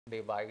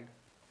divide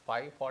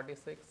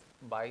 546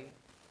 by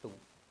 2.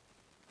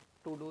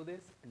 To do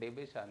this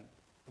division,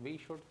 we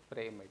should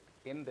frame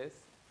it in this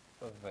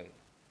way.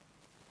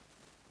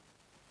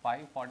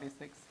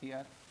 546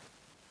 here,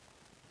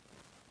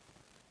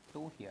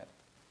 2 here.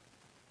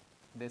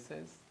 This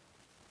is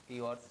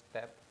your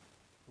step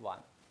 1.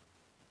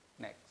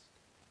 Next,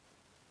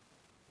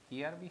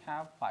 here we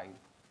have 5,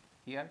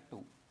 here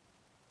 2.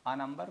 A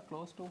number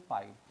close to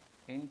 5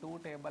 in 2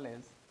 table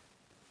is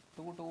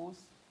 2 2's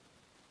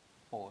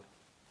 4.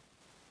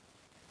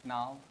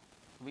 Now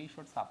we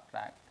should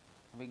subtract,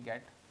 we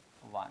get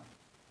 1.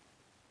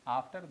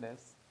 After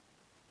this,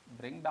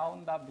 bring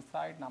down the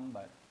beside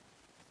number,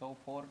 so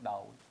 4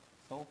 down,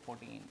 so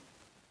 14.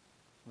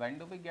 When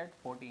do we get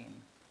 14?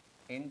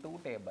 In 2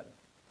 table,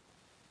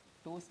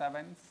 2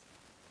 7's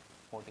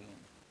 14.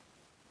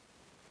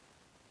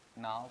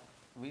 Now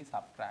we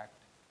subtract,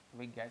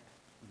 we get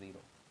 0.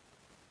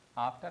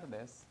 After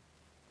this,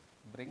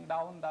 bring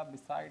down the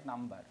beside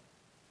number,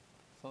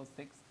 so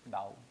 6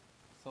 down,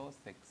 so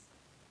 6.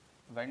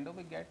 When do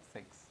we get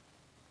 6?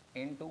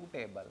 In 2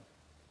 table,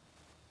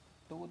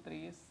 2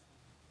 3's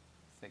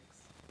 6.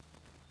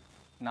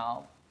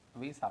 Now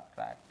we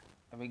subtract,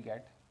 we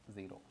get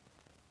 0.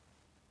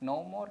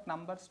 No more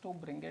numbers to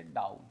bring it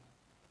down,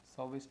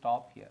 so we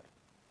stop here.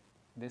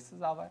 This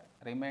is our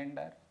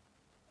remainder,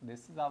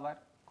 this is our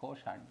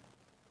quotient.